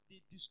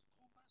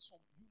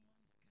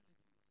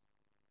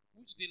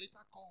they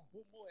later call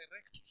Homo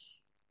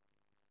erectus.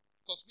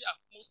 Because we are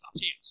Homo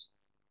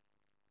sapiens.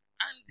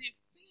 And the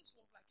face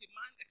was like a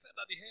man, except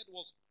that the head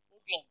was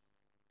oblong.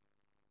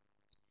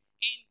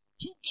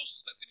 Took those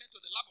specimens to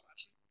the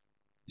laboratory,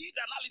 did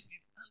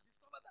analysis, and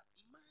discovered that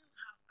man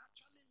has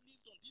actually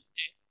lived on this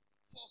earth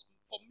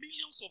for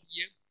millions of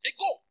years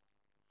ago.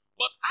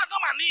 But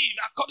Adam and Eve,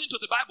 according to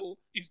the Bible,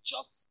 is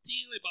just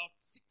still about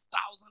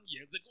 6,000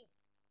 years ago.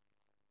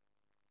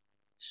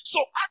 So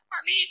Adam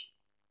and Eve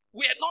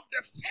were not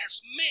the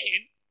first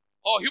men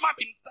or human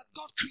beings that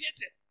God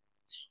created.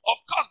 Of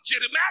course,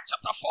 Jeremiah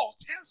chapter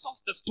 4 tells us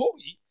the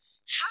story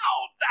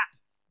how that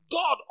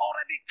God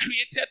already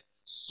created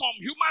some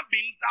human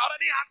beings that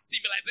already had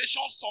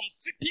civilization, some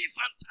cities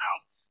and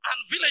towns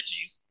and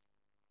villages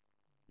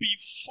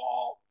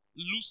before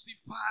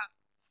Lucifer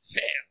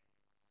fell.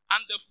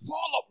 And the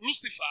fall of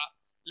Lucifer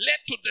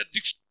led to the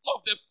destruction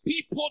of the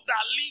people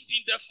that lived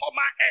in the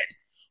former earth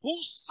who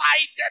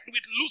sided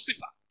with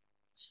Lucifer.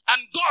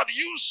 And God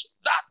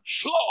used that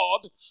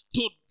flood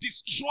to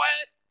destroy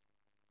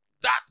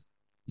that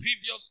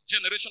previous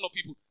generation of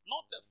people.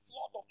 Not the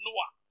flood of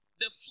Noah.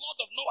 The flood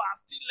of Noah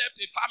still left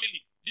a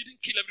family, didn't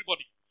kill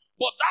everybody.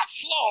 But that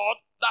flood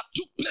that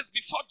took place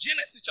before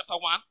Genesis chapter 1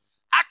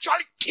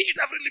 actually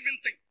killed every living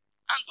thing.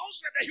 And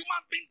those were the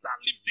human beings that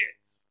lived there.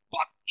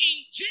 But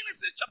in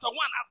Genesis chapter 1,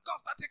 as God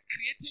started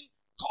creating,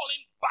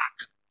 calling back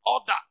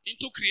order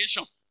into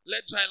creation,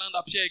 let dry land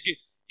appear again.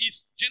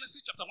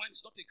 Genesis chapter 1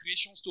 is not a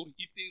creation story,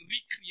 it's a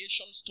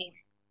recreation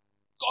story.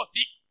 God,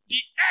 the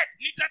earth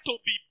needed to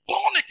be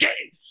born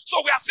again. So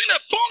we are seeing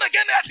a born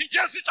again earth in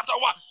Genesis chapter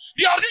 1.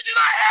 The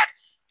original earth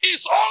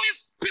is only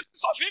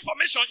pieces of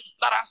information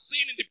that are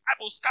seen in the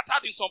Bible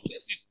scattered in some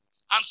places.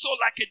 And so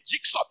like a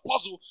jigsaw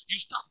puzzle, you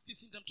start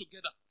piecing them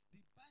together.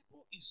 The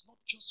Bible is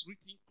not just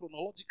written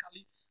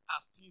chronologically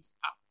as things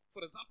are.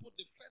 For example,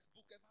 the first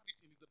book ever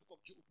written is the book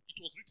of Job. It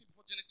was written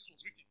before Genesis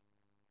was written.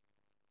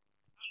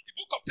 And the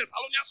book of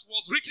Thessalonians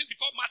was written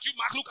before Matthew,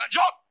 Mark, Luke, and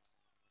John.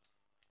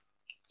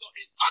 So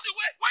it's not the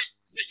way, when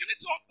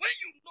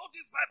you know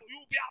this Bible,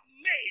 you will be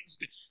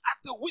amazed at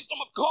the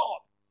wisdom of God.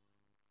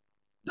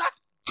 That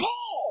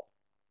God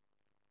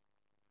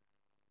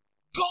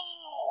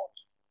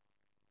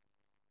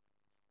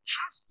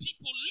has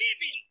people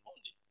living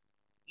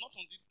not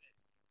on this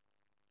earth,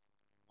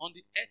 on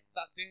the earth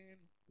that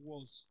then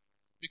was.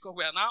 Because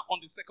we are now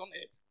on the second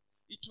earth.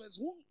 It was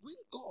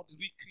when God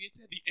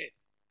recreated the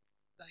earth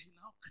that he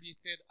now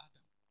created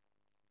Adam.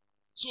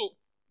 So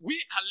we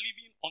are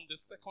living on the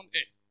second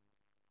earth.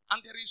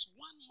 And there is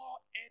one more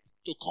earth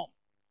to come.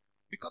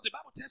 Because the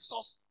Bible tells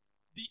us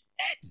the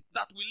earth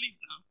that we live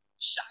now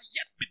shall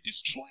yet be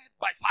destroyed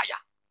by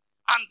fire.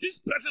 And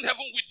this present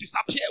heaven will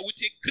disappear with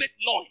a great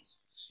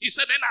noise. He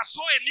said, then I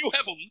saw a new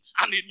heaven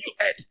and a new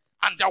earth,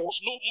 and there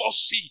was no more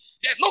sea.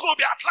 There's not going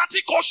to be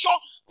Atlantic Ocean,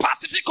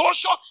 Pacific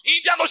Ocean,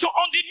 Indian Ocean.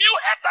 On the new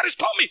earth that is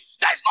coming,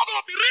 there is not going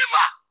to be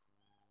river.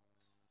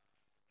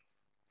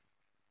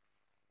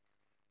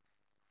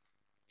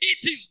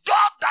 It is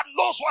God that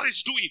knows what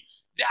he's doing.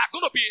 There are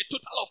going to be a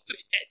total of 3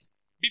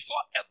 earths before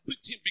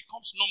everything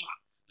becomes normal.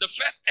 The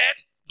first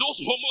earth,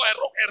 those Homo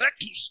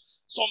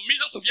erectus, some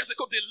millions of years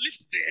ago, they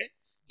lived there.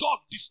 God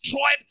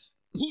destroyed,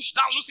 pushed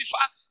down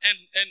Lucifer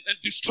and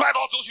destroyed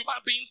all those human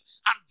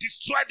beings and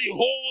destroyed the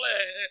whole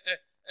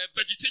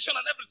vegetation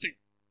and everything.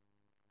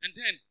 And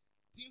then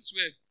things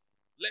were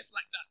left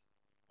like that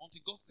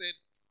until God said,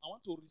 I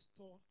want to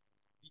restore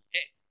the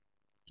earth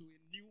to a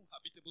new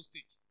habitable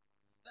stage.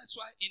 That's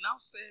why he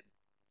now said,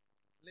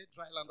 let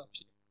dry land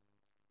appear.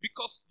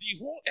 Because the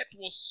whole earth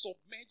was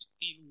submerged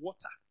in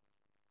water.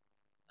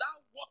 That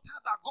water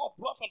that God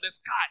brought from the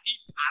sky,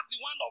 it passed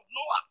the one of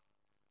Noah.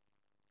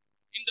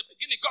 In the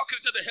beginning, God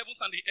created the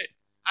heavens and the earth.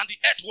 And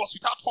the earth was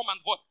without form and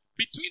void.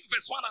 Between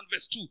verse 1 and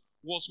verse 2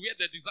 was where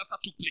the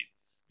disaster took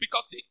place.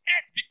 Because the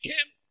earth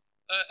became,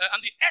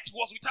 and the earth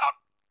was without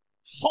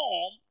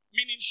form,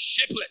 meaning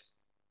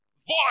shapeless.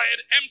 Void,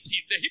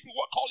 empty. The Hebrew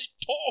word call it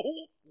tohu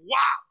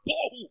wa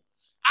bohu.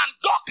 And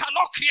God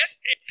cannot create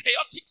a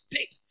chaotic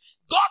state.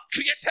 God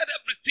created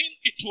everything.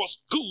 It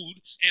was good.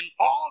 And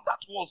all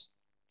that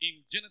was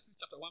in Genesis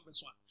chapter 1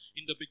 verse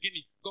 1. In the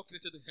beginning, God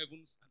created the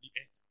heavens and the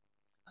earth.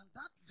 And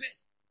that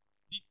verse,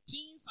 the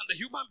things and the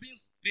human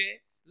beings there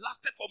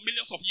lasted for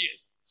millions of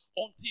years.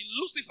 Until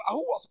Lucifer,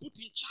 who was put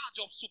in charge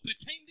of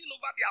superintending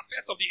over the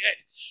affairs of the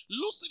earth,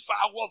 Lucifer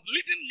was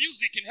leading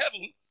music in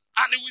heaven,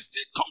 and he will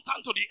still come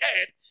down to the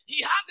earth.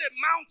 He had a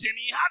mountain,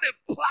 he had a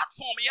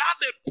platform, he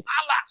had a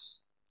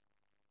palace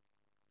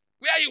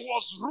where he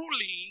was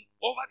ruling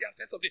over the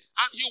affairs of the earth,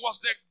 and he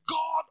was the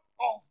God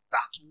of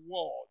that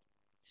world.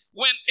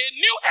 When a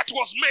new earth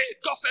was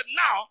made, God said,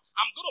 now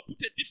I'm going to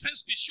put a different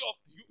species of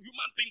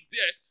human beings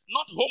there,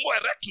 not Homo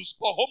erectus,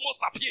 but Homo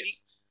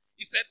sapiens.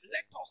 He said,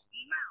 let us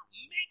now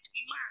make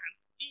man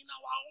in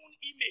our own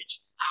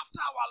image, after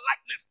our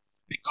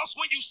likeness. Because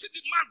when you see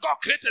the man God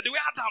created, the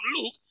way Adam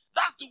looked,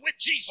 that's the way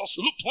Jesus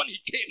looked when he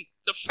came,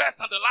 the first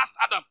and the last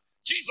Adam.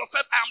 Jesus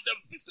said, I am the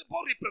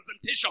visible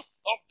representation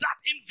of that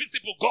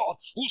invisible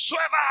God.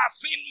 Whosoever has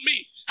seen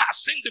me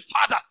has seen the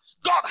Father.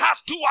 God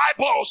has 2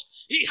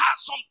 eyeballs. He has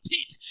some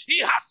teeth. He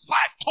has 5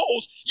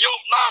 toes.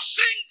 You've not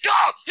seen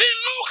God. He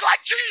looked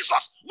like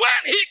Jesus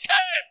when he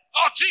came.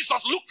 Or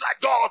Jesus looked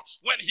like God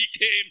when he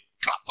came.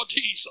 Clap for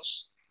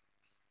Jesus.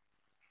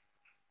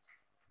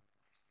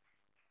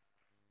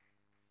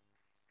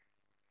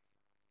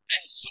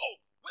 And so,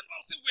 when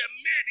Bible says we are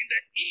made in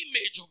the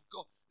image of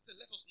God, he said,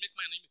 let us make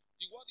man image.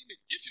 The word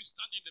image, if you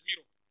stand in the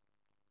mirror,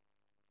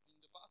 in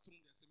the bathroom,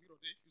 there's a mirror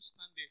there. If you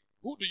stand there,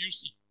 who do you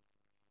see?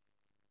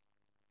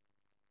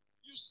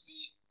 You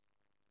see,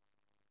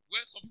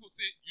 where some people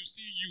say, you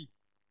see you.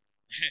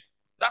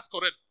 That's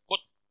correct.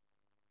 But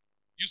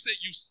you say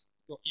you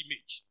see your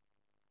image.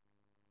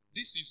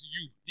 This is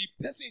you. The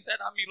person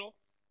inside that mirror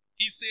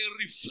is a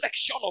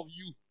reflection of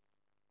you.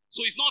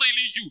 So it's not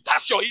really you.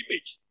 That's your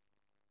image.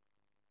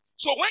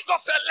 So when God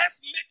said,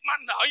 let's make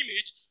man in our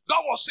image,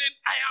 God was saying,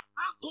 I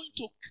am going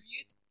to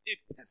create a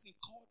person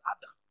called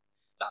Adam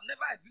that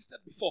never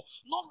existed before.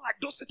 Not like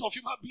those set of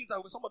human beings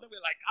that were, some of them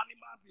were like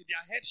animals,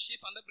 their head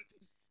shape and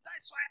everything.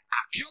 That's why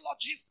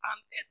archaeologists and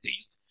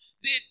atheists,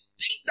 they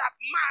think that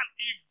man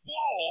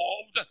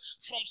evolved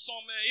from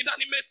some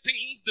inanimate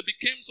things. They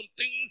became some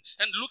things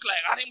and look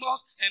like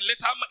animals, and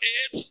later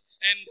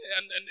apes,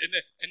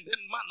 and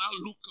then man now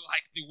look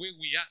like the way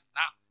we are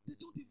now. They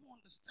don't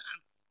even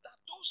understand that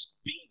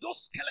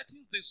those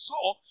skeletons they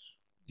saw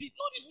did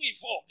not even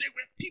evolve. They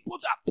were people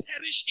that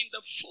perished in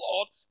the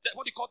flood,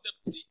 what they call the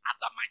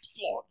pre-Adamite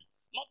flood,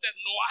 not the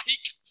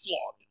Noahic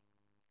flood.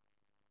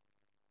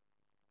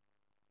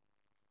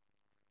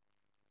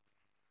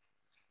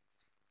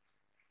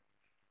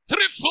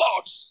 Three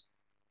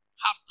floods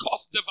have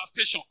caused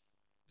devastation.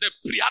 The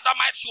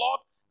pre-Adamite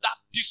flood that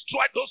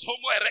destroyed those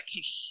Homo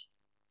erectus.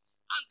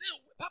 And then,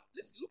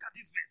 listen, look at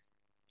this verse.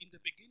 In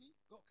the beginning,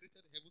 God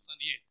created the heavens and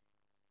the earth.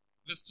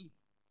 Verse 2.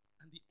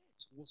 And the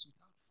earth was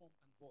without form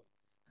and void,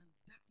 and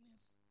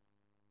darkness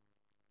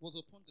was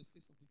upon the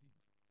face of the deep.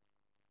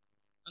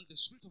 And the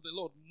Spirit of the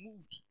Lord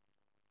moved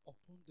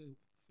upon the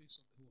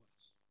face of the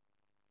waters.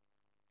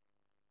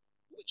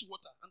 Which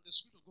water? And the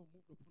Spirit of God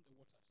moved upon the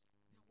waters.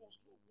 There was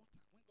no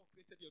water when God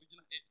created the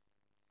original earth.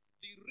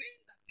 The rain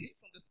that came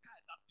from the sky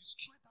that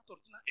destroyed that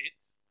original earth,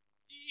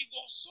 it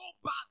was so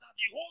bad that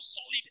the whole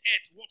solid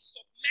earth was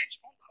submerged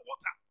under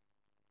water.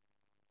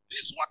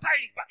 This water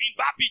in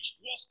Bar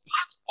Beach was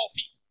part of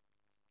it.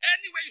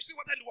 Anywhere you see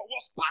water in the world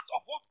was part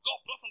of what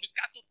God brought from the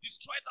sky to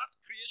destroy that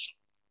creation.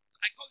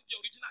 I call it the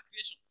original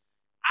creation.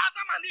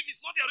 Adam and Eve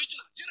is not the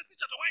original. Genesis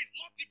chapter 1 is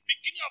not the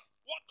beginning of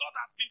what God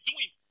has been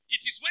doing.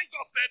 It is when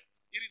God said,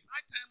 it is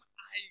high time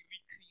I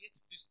recreate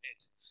this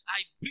earth.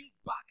 I bring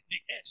back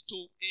the earth to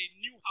a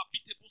new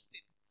habitable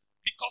state.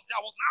 Because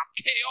there was now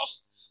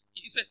chaos.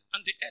 He said,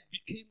 and the earth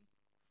became,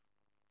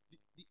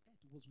 the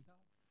earth was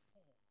without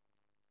form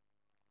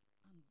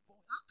and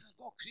void. How can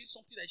God create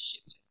something that is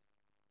shapeless?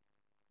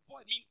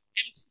 Void means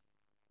empty.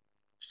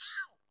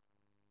 How?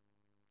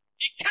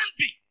 It can't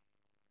be.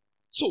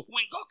 So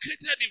when God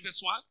created in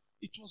verse 1,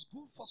 it was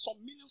good for some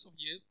millions of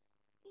years.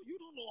 But you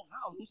don't know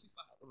how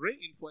Lucifer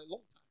reigned for a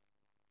long time.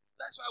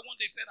 That's why one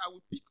day said, I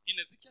will pick in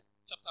Ezekiel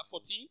chapter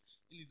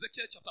 14, in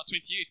Ezekiel chapter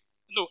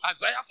 28. No,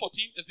 Isaiah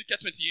 14,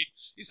 Ezekiel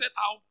 28. He said,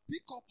 I'll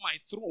pick up my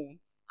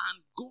throne and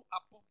go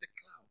above the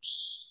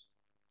clouds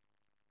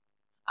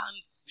and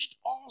sit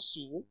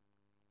also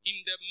in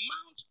the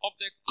mount of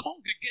the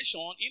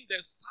congregation in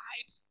the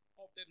sides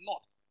of the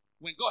north.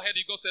 When God heard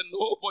it, God said,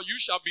 no, but you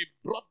shall be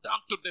brought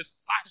down to the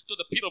side, to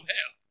the pit of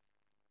hell.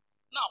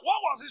 Now,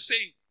 what was he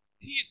saying?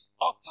 His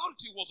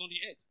authority was on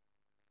the earth,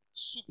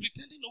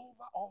 superintending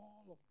over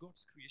all of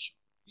God's creation.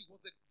 He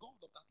was the God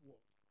of that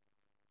world.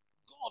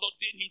 God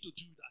ordained him to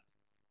do that.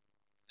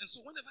 And so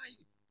whenever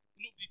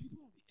the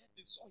people on the earth,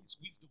 they saw his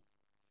wisdom.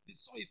 They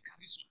saw his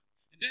charisma.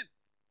 And then,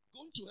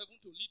 going to heaven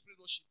to lead prayer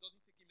worship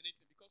doesn't take him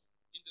anything, because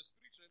in the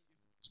spirit realm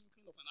is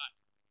twinkling of an eye.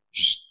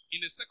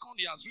 In a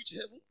second, he has reached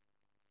heaven,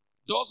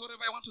 does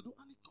whatever he wants to do,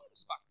 and he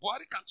comes back.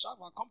 Buhari can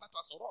travel and come back to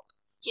as a rock.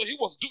 So he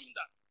was doing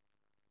that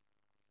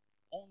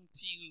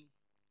until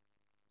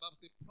the Bible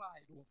says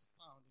pride was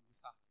found in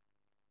his heart.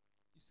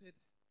 He said,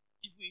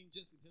 even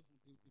angels in heaven,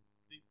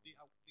 they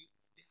are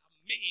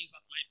amazed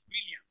at my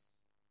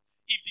brilliance.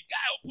 If the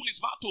guy open his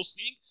mouth to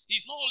sing,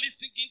 he's not only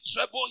singing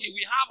treble, he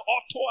will have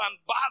alto and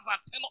bass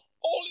and tenor.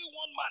 Only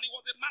one man, he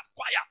was a mass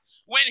choir.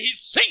 When he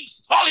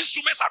sings, all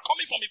instruments are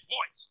coming from his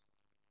voice.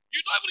 You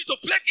don't even need to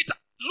play guitar.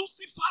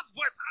 Lucifer's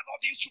voice has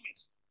all the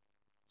instruments.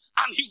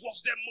 And he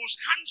was the most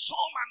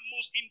handsome and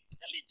most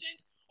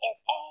intelligent of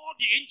all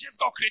the angels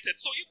God created.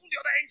 So even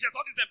the other angels,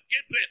 all these them,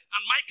 Gabriel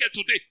and Michael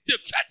today, they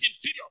felt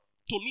inferior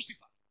to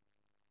Lucifer.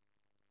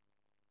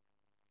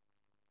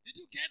 Did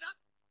you get that?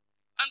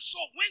 And so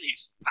when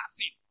he's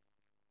passing,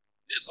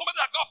 there's somebody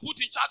that God put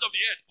in charge of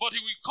the earth, but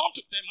he will come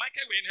to them.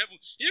 Michael were in heaven.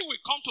 He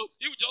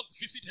will just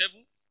visit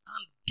heaven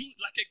and do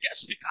like a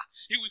guest speaker.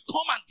 He will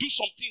come and do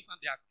some things, and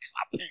they are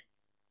clapping.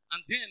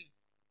 And then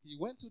he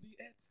went to the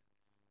earth.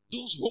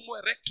 Those Homo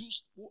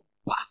erectus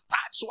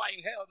bastards who are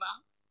in hell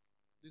now,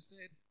 they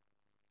said,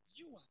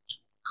 you are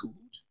too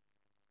good.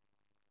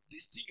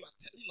 This thing you are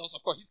telling us,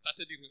 of course, he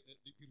started the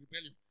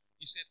rebellion.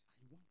 He said,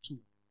 I want to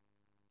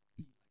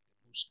be like the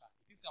Most High.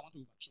 He didn't say, I want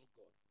to overthrow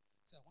God.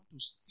 He said, I want to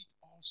sit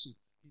also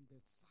in the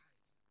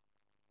sides.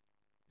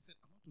 He said,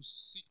 I want to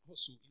sit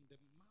also in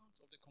the mount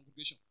of the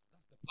congregation.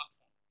 That's the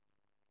platform.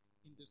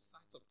 In the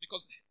sides of,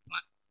 because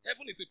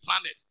heaven is a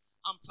planet,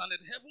 and planet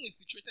heaven is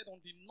situated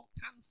on the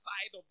northern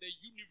side of the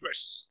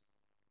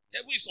universe.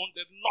 Heaven is on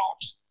the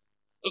north.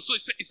 So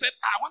he said,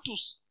 I want to,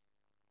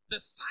 the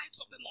sides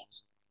of the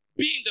north,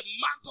 be in the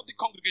mount of the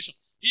congregation.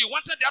 He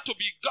wanted there to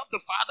be God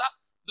the Father,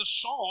 the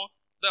Son,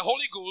 the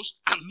Holy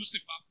Ghost, and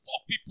Lucifer.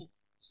 4 people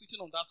sitting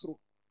on that throne.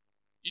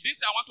 He didn't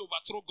say, I want to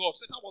overthrow God.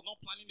 Satan was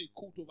not planning a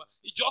coup over.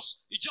 He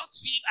just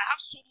feel, I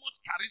have so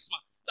much charisma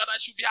that I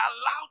should be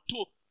allowed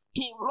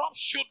to rub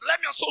should.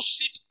 Let me also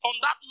sit on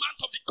that mount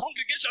of the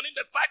congregation in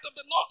the sight of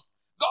the north.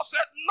 God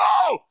said,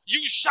 no, you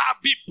shall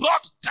be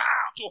brought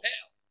down to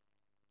hell.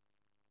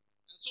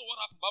 And so what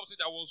happened? The Bible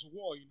said there was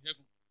war in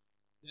heaven.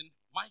 Then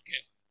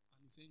Michael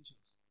and his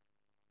angels,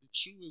 they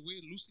threw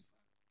away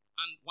Lucifer.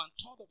 And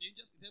 1/3 of the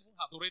angels in heaven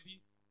had already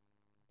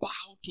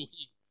bowed to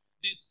him.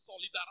 They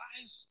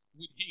solidarized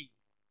with him.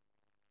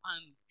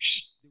 And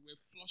they were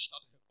flushed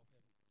out of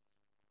heaven.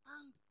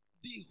 And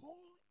the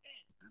whole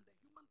earth and the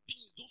human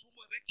beings, those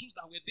Homo erectus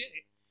that were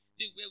there,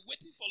 they were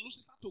waiting for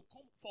Lucifer to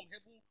come from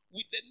heaven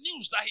with the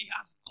news that he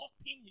has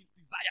gotten his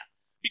desire.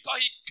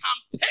 Because he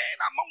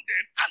campaigned among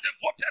them and they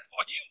voted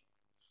for him.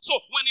 So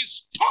when he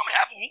stormed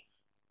heaven,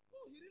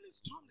 he really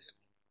stormed heaven.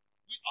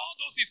 With all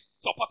those his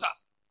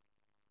supporters,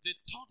 they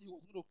thought he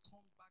was going to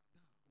come back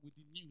down with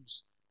the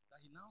news that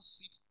he now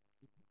sits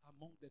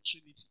among the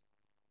Trinity.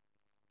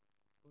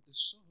 But they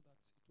saw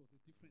that it was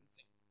a different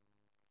thing.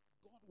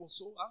 God was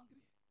so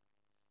angry.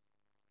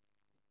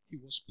 He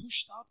was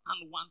pushed out,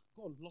 and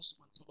God lost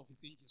 1/3 of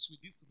his angels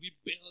with this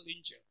rebel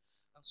angel.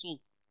 And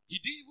so he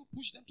didn't even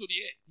push them to the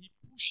air. He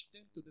pushed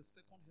them to the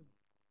second heaven.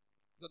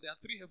 Because there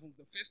are 3 heavens: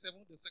 the first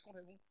heaven, the second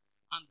heaven,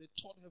 and the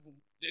third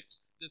heaven.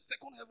 The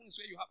second heaven is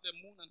where you have the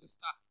moon and the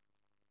star.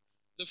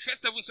 The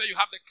first heaven is where you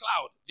have the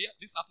cloud,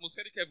 this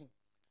atmospheric heaven.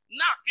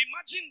 Now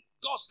imagine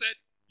God said,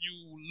 you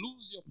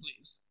lose your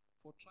place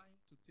for trying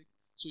to take.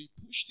 So he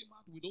pushed him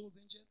out with those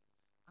angels,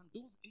 and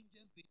those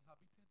angels, they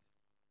inhabited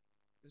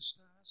the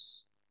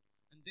stars.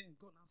 And then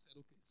God now said,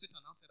 okay, Satan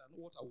now said, I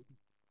know what I will do.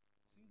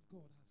 Since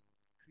God has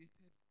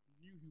created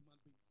new human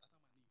beings,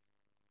 Adam and Eve,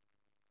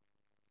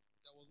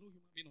 there was no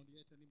human being on the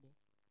earth anymore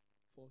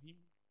for him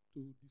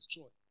to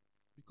destroy.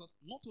 Because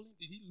not only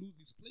did he lose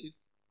his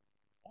place,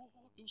 all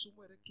those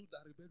Homo erectus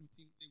that rebelled with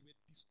him, they were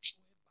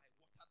destroyed by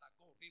water that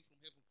God rained from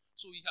heaven.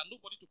 So he had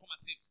nobody to come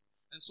and tempt.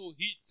 And so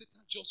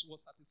Satan just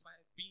was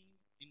satisfied being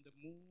in the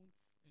moon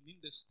and in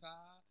the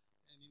star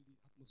and in the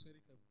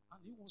atmospheric heaven.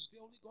 And he was the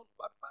only God.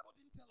 But the Bible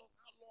didn't tell us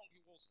how long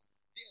he was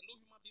there. No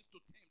human beings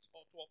to tempt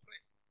or to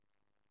oppress.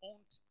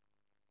 And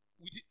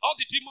all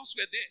the demons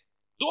were there.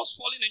 Those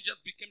fallen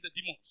angels became the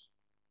demons.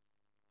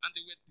 And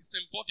they were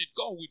disembodied.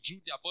 God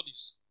withdrew their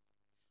bodies.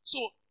 So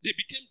they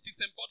became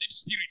disembodied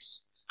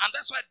spirits. And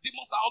that's why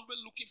demons are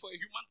always looking for a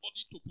human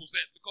body to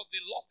possess, because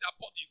they lost their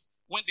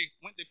bodies when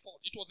they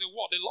fought. It was a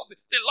war. They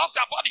lost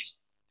their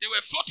bodies. They were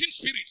floating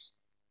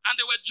spirits. And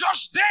they were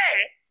just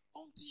there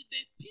until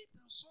they peeped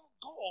and saw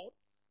God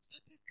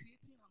started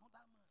creating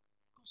another man.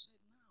 God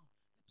said, now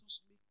let us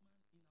make man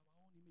in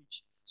our own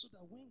image. So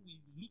that when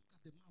we looked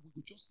at the man, we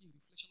could just see a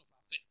reflection of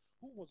ourselves.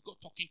 Who was God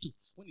talking to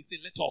when he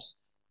said, let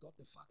us? God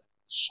the Father,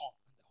 the Son,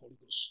 and the Holy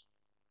Ghost.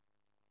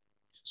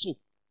 So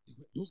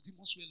those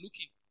demons were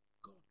looking.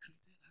 God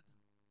created Adam,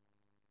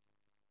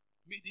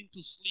 made him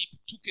to sleep,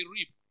 took a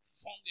rib,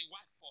 formed a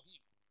wife for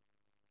him,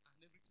 and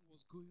everything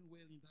was going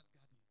well in that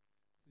garden.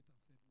 Satan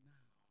said,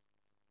 now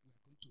we are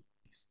going to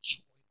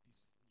destroy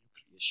this new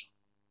creation.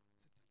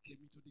 Satan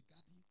came into the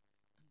garden,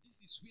 and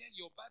this is where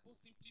your Bible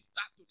simply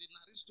starts to the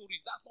narrative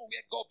story. That's not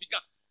where God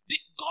began.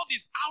 God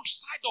is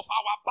outside of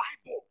our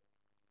Bible.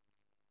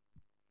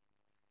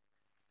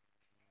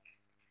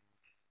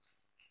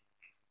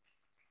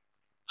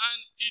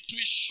 And it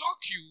will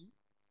shock you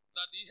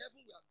that the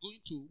heaven we are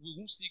going to, we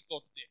won't see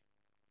God there.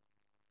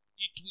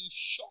 It will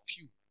shock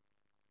you.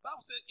 The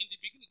Bible says in the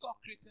beginning, God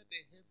created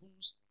the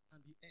heavens and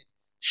the earth.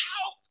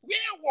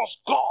 Where was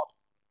God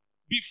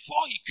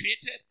before he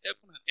created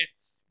heaven and earth?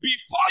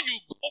 Before you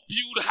go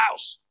build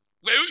house,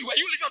 were you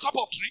living on top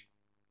of tree?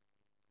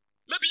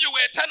 Maybe you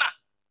were a tenant.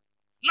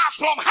 Now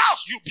from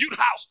house, you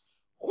build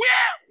house.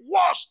 Where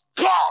was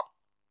God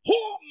who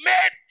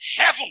made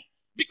heaven?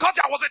 Because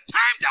there was a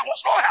time there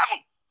was no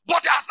heaven.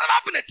 But there has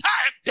never been a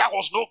time there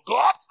was no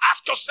God.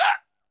 Ask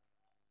yourself.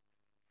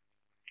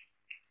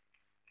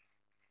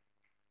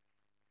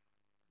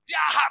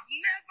 There has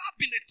never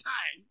been a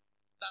time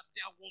that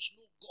there was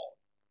no God.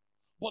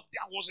 But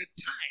there was a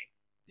time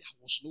there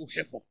was no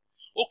heaven.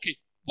 Okay,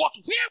 but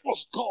where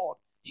was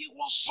God? He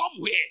was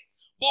somewhere.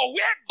 But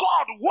where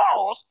God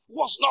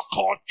was not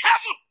called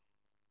heaven.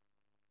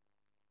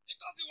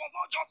 Because it was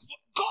not just,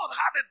 God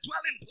had a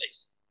dwelling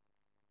place.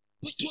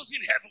 But it was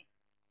in heaven.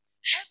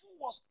 Heaven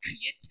was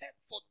created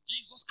for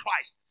Jesus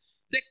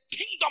Christ. The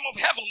kingdom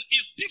of heaven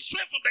is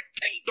different from the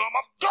kingdom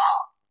of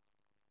God.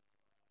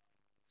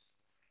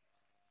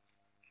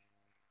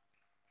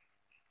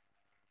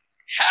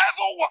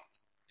 what?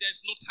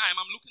 There's no time.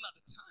 I'm looking at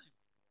the time.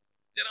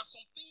 There are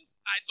some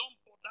things I don't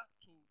bother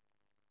to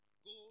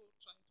go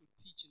trying to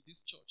teach in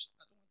this church.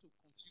 I don't want to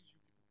confuse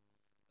you people.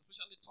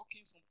 Especially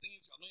talking some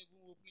things you are not even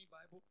opening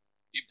Bible.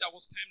 If there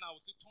was time now, I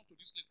would say turn to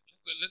this place.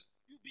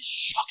 You'll be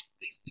shocked.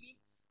 These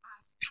things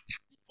are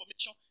scattered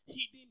information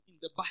hidden in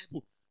the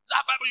Bible.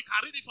 That Bible, you can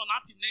read it from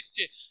now till next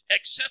year,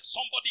 except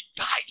somebody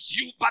guides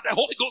you by the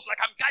Holy Ghost like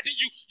I'm guiding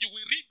you. You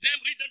will read them,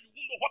 you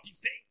won't know what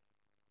he's saying.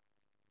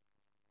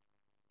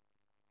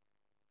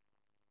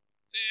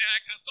 Say,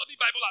 I can study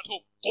Bible at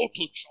home. Go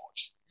to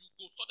church. You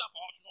go study for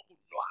house, you not go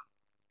nowhere.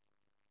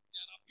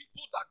 There are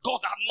people that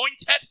God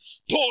anointed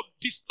to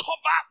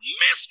discover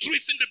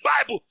mysteries in the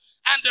Bible.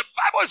 And the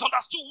Bible is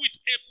understood with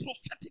a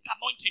prophetic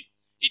anointing.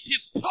 It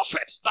is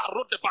prophets that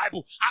wrote the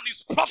Bible, and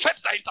it's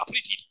prophets that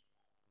interpret it.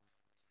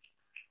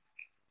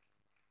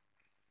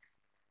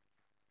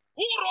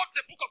 Who wrote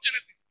the book of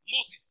Genesis?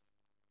 Moses.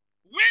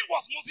 When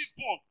was Moses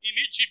born? In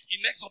Egypt,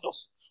 in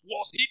Exodus.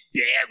 Was he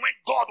there when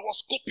God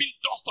was scooping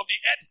dust of the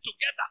earth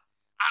together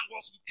and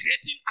was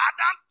creating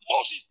Adam?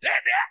 Moses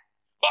there.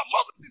 But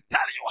Moses is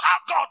telling you how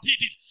God did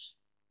it.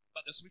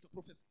 But the spirit of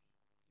prophecy,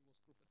 he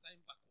was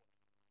prophesying backward.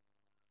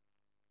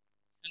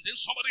 And then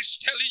somebody is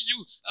telling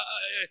you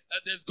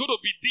there's going to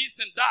be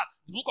this and that.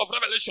 The book of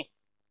Revelation.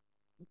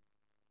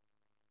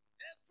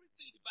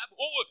 Everything in the Bible.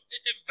 Oh,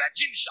 a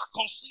virgin shall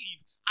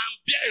conceive and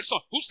bear a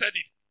son. Who said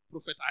it?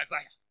 Prophet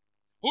Isaiah.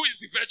 Who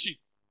is the virgin?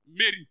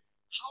 Mary.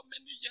 How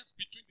many years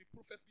between the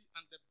prophecy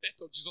and the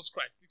birth of Jesus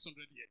Christ?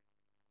 600 years.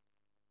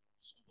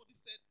 Somebody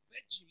said,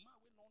 virgin man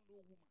will not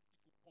know woman. He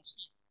could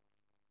conceive.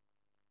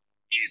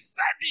 He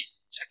said it.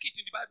 Check it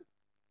in the Bible.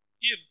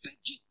 A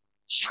virgin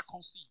shall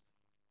conceive.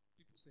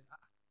 People say,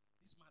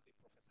 this man they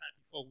prophesied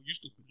before. We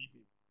used to believe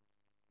him.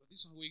 But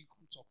this one where you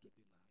come talk to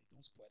them now, you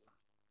don't spoil her.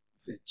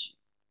 Virgin.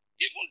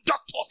 Even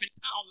doctors in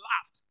town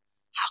laughed.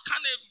 How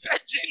can a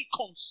virgin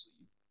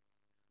conceive?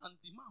 And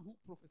the man who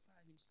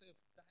prophesied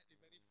himself died a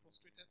very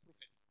frustrated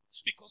prophet.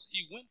 Because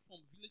he went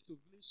from village to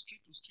village,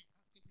 street to street,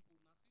 asking people,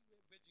 now see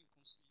where virgin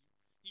conceived.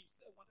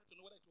 Himself wanted to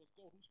know whether it was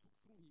God who spoke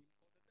through him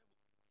or the devil.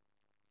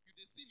 You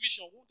they see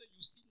vision, one day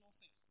you see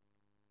nonsense.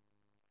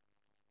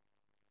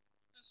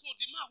 And so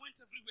the man went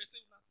everywhere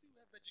saying, now see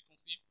where virgin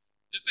conceived.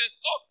 They say,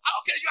 oh,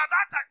 okay, you are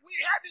that type. We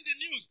heard in the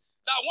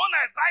news that one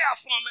Isaiah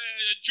from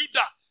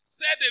Judah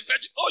said a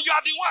virgin. Oh, you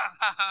are the one.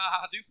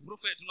 This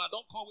prophet,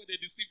 don't come where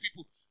they deceive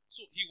people.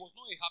 So he was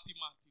not a happy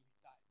man till he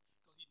died.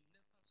 Because he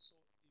never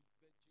saw a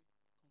virgin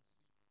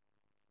conceive.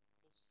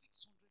 But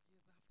 600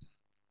 years after,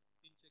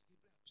 Angel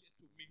Gabriel appeared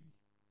to Mary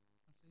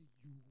and said,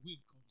 you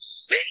will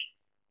conceive.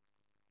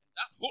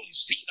 And that holy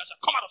seed that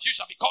shall come out of you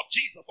shall be called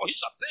Jesus, for he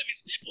shall save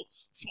his people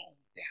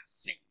from their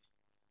sin.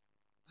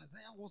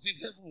 Isaiah was in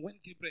heaven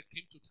when Gabriel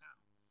came to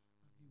town.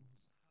 And he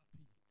was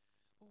happy.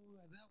 Oh,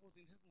 Isaiah was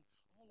in heaven.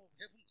 All of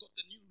heaven got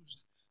the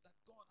news that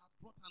God has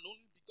brought an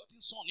only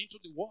begotten son into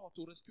the world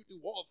to rescue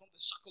the world from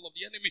the shackle of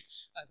the enemy.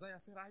 Isaiah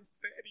said, I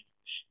said it.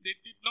 They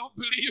did not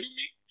believe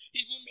me.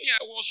 Even me,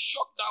 I was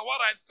shocked that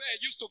what I said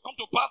used to come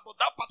to pass, but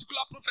that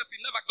particular prophecy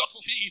never got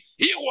fulfilled.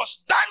 He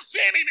was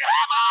dancing in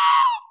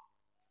heaven.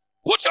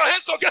 Put your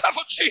hands together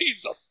for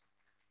Jesus.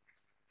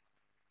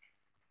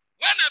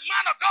 When a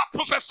man of God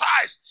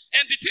prophesies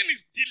and the thing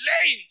is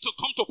delaying to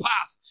come to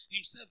pass,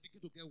 himself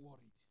begin to get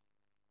worried.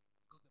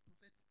 Because the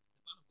prophet,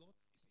 the man of God,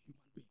 is a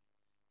human being.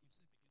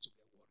 Himself begin to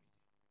get worried.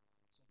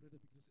 Some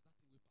brother begin to say,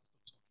 that thing with pastor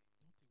talking.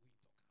 Don't think we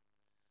talk.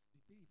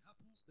 The day it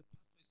happens, the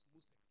pastor is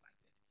most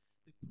excited.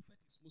 The prophet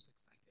is most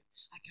excited.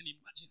 I can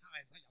imagine how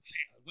Isaiah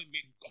felt when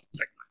Mary got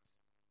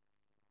pregnant.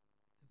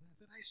 Isaiah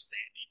said, I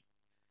said it.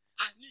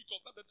 I knew it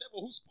was not the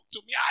devil who spoke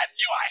to me. I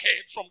knew I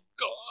heard from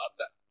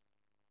God.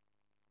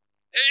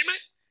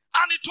 Amen.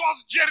 And it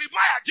was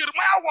Jeremiah.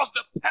 Jeremiah was the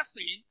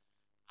person,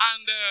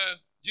 and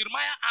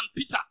Jeremiah and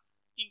Peter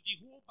in the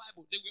whole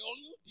Bible. They were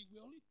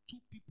only two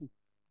people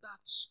that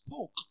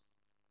spoke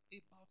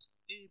about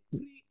a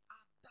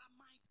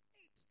pre-Adamite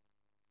age.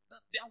 That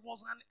there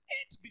was an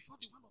age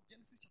before the one of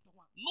Genesis chapter 1.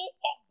 No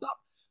other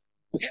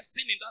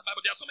person in that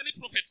Bible. There are so many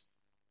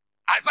prophets.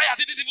 Isaiah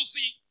didn't even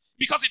see,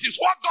 because it is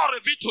what God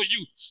revealed to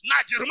you. Now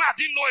Jeremiah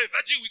didn't know a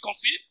virgin will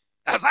conceive.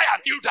 Isaiah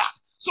knew that.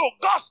 So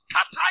God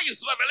scattered his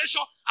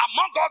revelation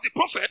among all the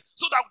prophets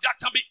so that there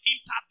can be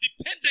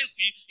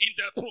interdependency in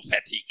the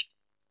prophetic.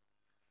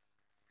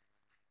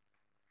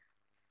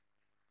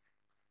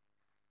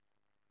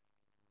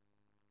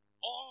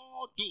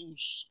 All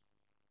those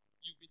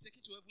you've been taken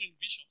to heaven in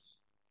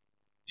visions.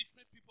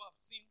 Different people have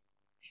seen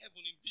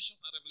heaven in visions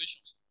and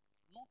revelations.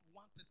 Not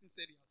one person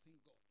said he has seen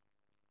God.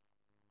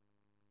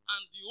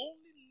 And the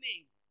only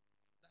name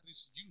that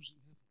is used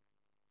in heaven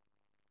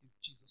is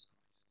Jesus Christ.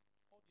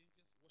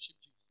 Worship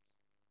Jesus.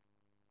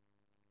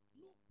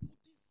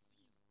 Nobody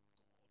sees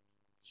God.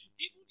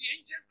 Even the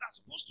angels that are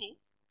supposed to,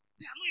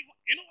 they are not even,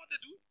 you know what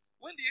they do?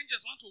 When the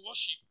angels want to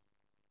worship,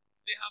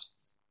 they have,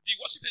 the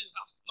worship angels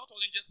have, not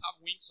all angels have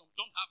wings, some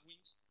don't have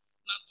wings.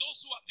 Now those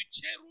who have the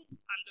cherub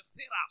and the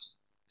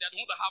seraphs, they are the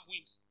ones that have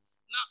wings.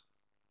 Now,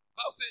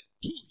 Bible says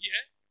two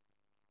here.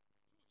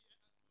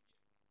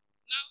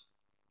 Now,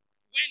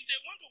 when they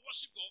want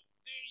worship God,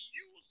 they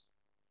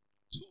use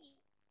to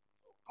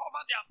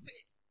cover their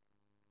face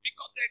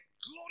because the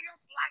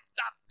glorious light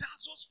that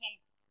dazzles from,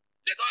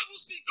 they don't even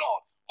see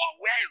God. But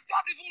where is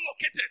God even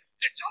located?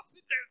 They just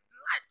see the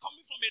light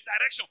coming from a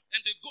direction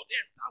and they go there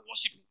and start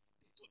worshiping.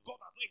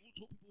 God has not even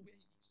told people where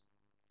he is.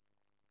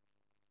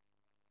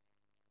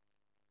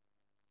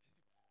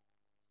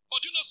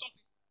 But you know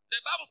something? The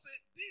Bible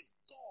says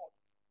this God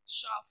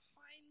shall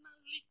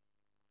finally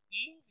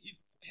move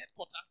his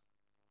headquarters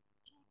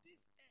to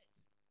this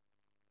earth.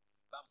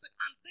 The Bible says,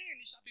 and then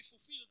it shall be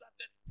fulfilled that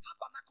the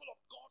tabernacle of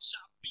God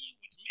shall be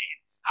with men.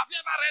 Have you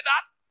ever read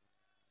that?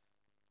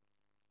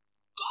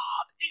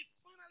 God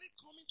is finally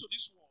coming to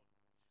this world.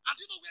 And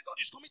you know where God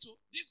is coming to?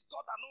 This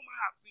God that no man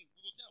has seen.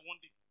 We will see him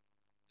one day.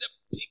 The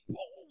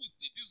people who will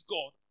see this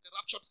God, the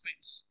raptured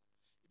saints.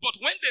 But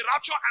when they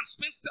rapture and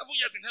spend 7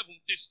 years in heaven,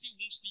 they still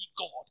won't see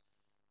God.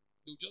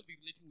 They will just be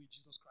relating with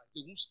Jesus Christ.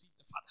 They won't see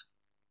the Father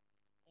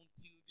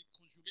until the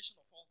consummation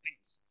of all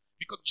things.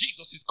 Because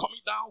Jesus is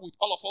coming down with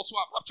all of us who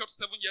have raptured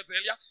 7 years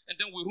earlier, and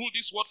then we rule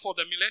this world for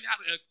the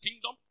millennial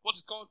kingdom, what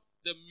is called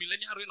the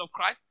millennial reign of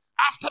Christ.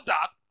 After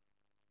that,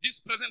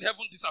 this present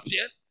heaven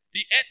disappears.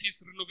 The earth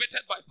is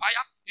renovated by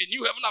fire. A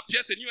new heaven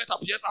appears, a new earth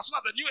appears. As soon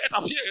as the new earth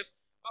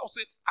appears, Bible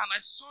says, and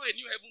I saw a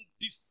new heaven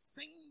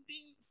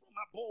descending from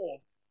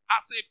above,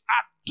 as a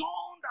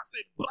adorned as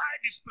a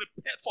bride is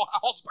prepared for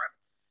her husband.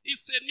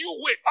 It's a new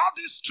way. All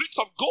these streets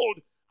of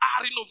gold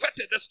are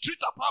renovated. The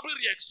streets are probably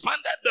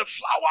re-expanded. The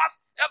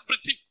flowers,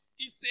 everything.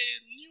 It's a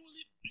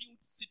newly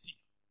built city.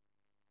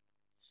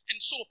 And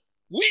so,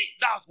 we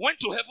that went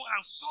to heaven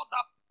and saw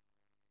that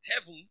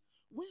heaven,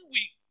 when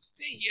we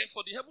stay here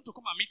for the heaven to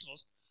come and meet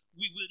us,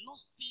 we will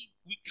not see,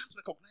 we can't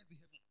recognize the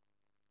heaven.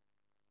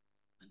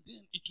 And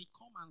then it will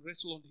come and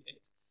wrestle on the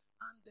earth.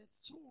 And the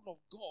throne of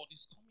God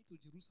is coming to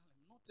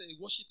Jerusalem, not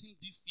Washington,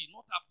 D.C.,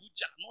 not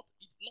Abuja, not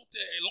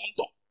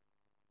London.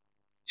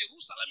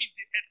 Jerusalem is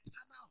the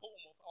eternal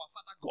home of our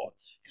Father God.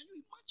 Can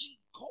you imagine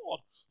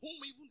God,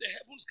 whom even the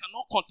heavens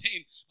cannot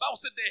contain? The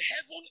Bible said the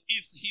heaven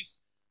is his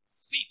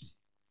seat,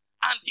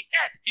 and the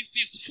earth is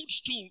his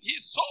footstool. He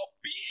is so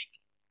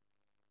big.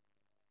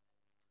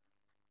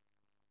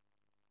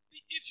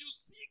 If you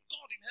see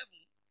God in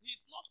heaven, he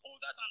is not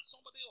older than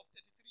somebody of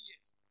 33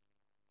 years.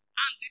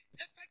 And the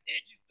perfect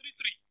age is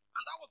 33.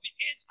 And that was the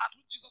age at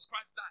which Jesus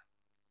Christ died.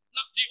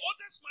 Now, the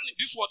oldest man in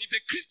this world, if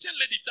a Christian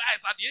lady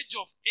dies at the age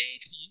of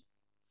 80,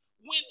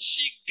 when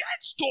she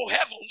gets to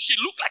heaven, she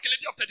looks like a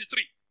lady of 33.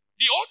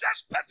 The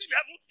oldest person in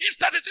heaven is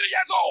 33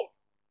 years old.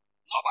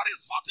 Nobody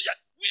is 40 yet.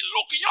 We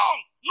look young.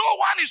 No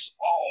one is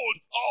old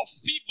or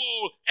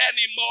feeble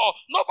anymore.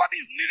 Nobody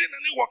is needing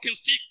any walking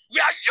stick. We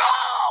are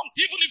young,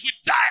 even if we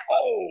die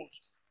old.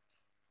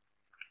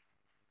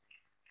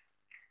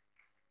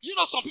 You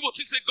know, some people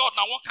think, say, God,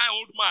 now one kind of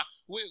old man.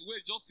 We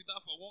just sit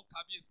down for one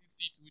KBC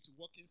seat with a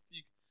walking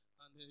stick,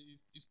 and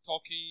he's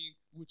talking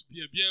with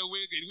beer.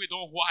 We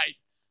don't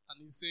white. And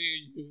he say,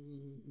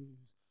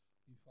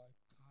 if I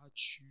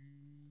catch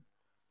you,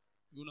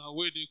 you know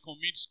where they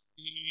commit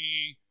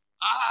sin.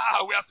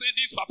 We are saying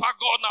this, Papa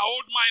God, now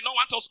old man, don't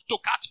want us to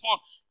catch fun.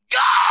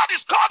 God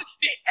is called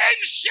the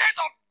Ancient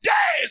of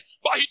Days,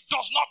 but he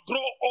does not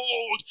grow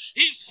old.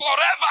 He's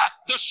forever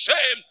the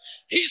same.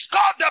 He's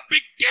called the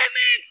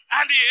beginning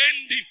and the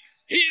ending.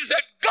 He is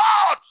a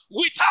God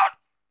without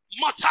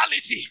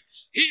mortality.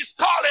 He's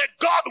called a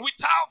God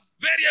without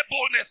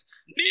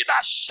variableness, neither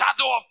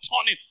shadow of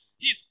turning.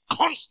 He's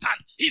constant.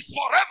 He's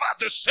forever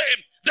the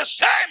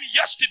same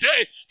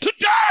yesterday,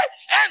 today,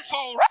 and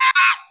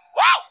forever.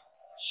 Wow!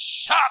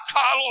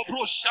 Shakalo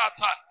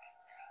brushata.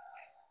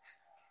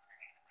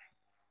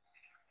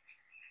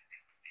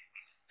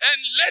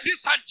 And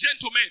ladies and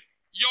gentlemen,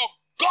 your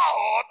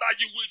God that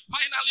you will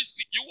finally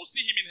see, you will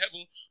see him in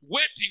heaven.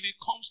 Wait till he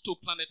comes to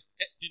planet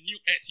Earth, the new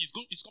earth. He's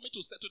coming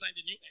to settle down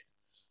in the new earth.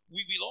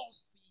 We will all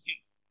see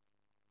him.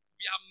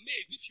 Be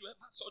amazed if you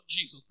ever saw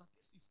Jesus, that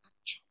this is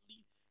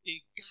actually a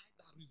guy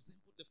that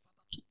resembled the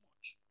Father too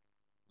much.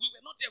 We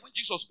were not there when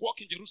Jesus walked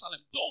in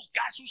Jerusalem. Those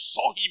guys who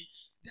saw him,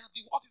 they are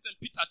the what is them,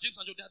 Peter,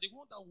 James, and John. They are the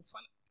ones that will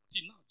find.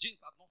 Till now,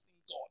 James had not seen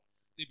God.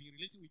 They've been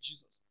relating with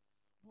Jesus.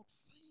 But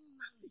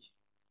finally,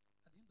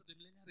 at the end of the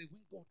millennium,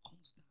 when God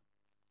comes down,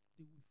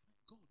 they will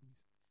find God.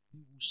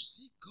 They will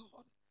see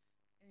God,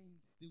 and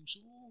they will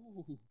say,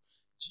 "Oh,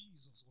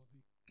 Jesus was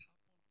a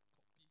carbon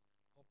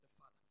copy of the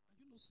Father."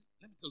 And you know, see,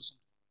 let me tell you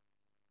something.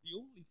 The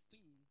only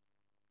thing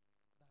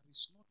that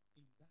is not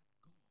in that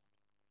God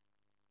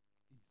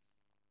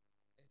is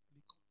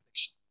earthly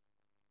complexion.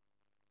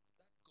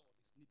 That God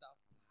is neither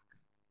black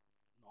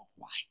nor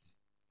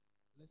white.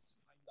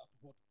 Let's find out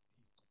what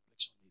his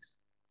complexion is.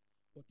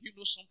 But you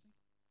know something?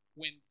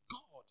 When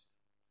God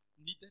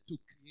needed to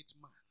create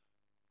man,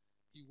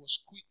 he was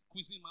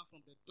squeezing man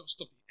from the dust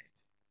of the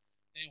earth.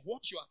 And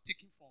what you are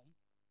taking from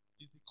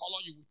is the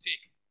color you will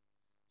take.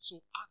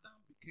 So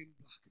Adam became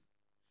black.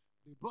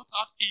 They brought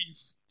out Eve.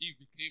 Eve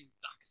became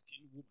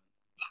dark-skinned woman,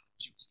 black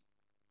beauty.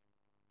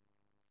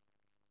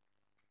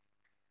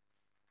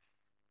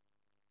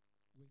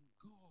 When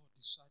God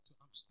decided to,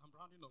 I'm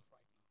rounding off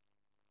right now.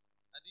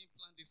 I didn't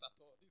plan this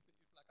at all. This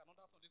is